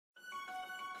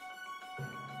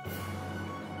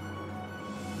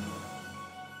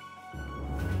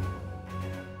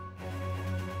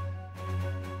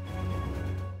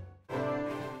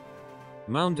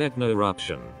Mount Etna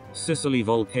eruption. Sicily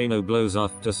volcano blows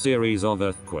after series of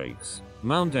earthquakes.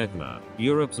 Mount Etna,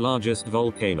 Europe's largest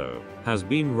volcano, has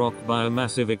been rocked by a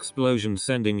massive explosion,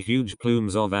 sending huge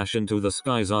plumes of ash into the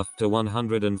skies after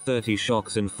 130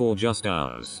 shocks in 4 just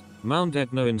hours. Mount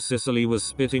Etna in Sicily was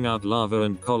spitting out lava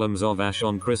and columns of ash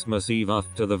on Christmas Eve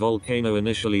after the volcano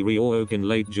initially reawoke in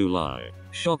late July.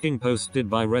 Shocking posted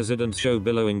by residents show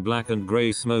billowing black and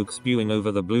grey smoke spewing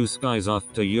over the blue skies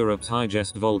after Europe's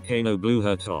highest volcano blew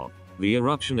her top. The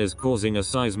eruption is causing a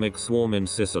seismic swarm in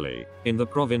Sicily, in the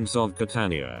province of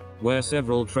Catania, where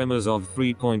several tremors of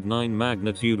 3.9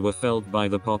 magnitude were felt by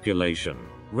the population.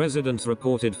 Residents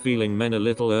reported feeling many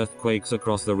little earthquakes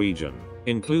across the region,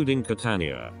 including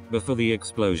Catania. Before the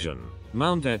explosion,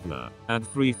 Mount Etna, at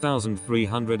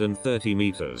 3,330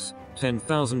 meters,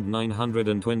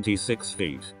 10,926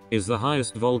 feet, is the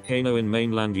highest volcano in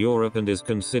mainland Europe and is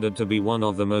considered to be one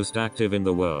of the most active in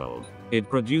the world. It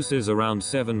produces around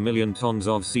 7 million tons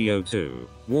of CO2,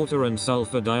 water and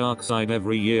sulfur dioxide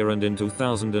every year, and in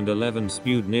 2011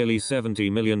 spewed nearly 70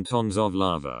 million tons of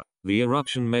lava. The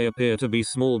eruption may appear to be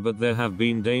small, but there have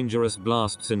been dangerous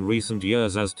blasts in recent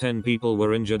years as 10 people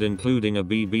were injured, including a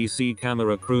BBC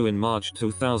camera crew in March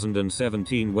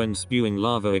 2017 when spewing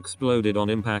lava exploded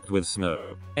on impact with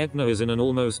snow. Etna is in an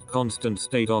almost constant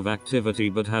state of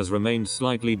activity but has remained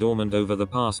slightly dormant over the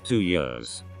past 2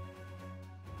 years.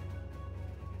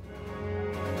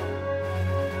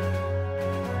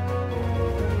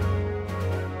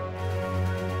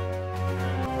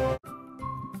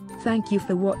 Thank you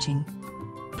for watching.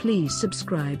 Please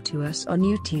subscribe to us on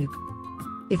YouTube.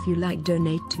 If you like,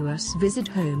 donate to us, visit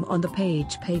home on the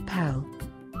page PayPal.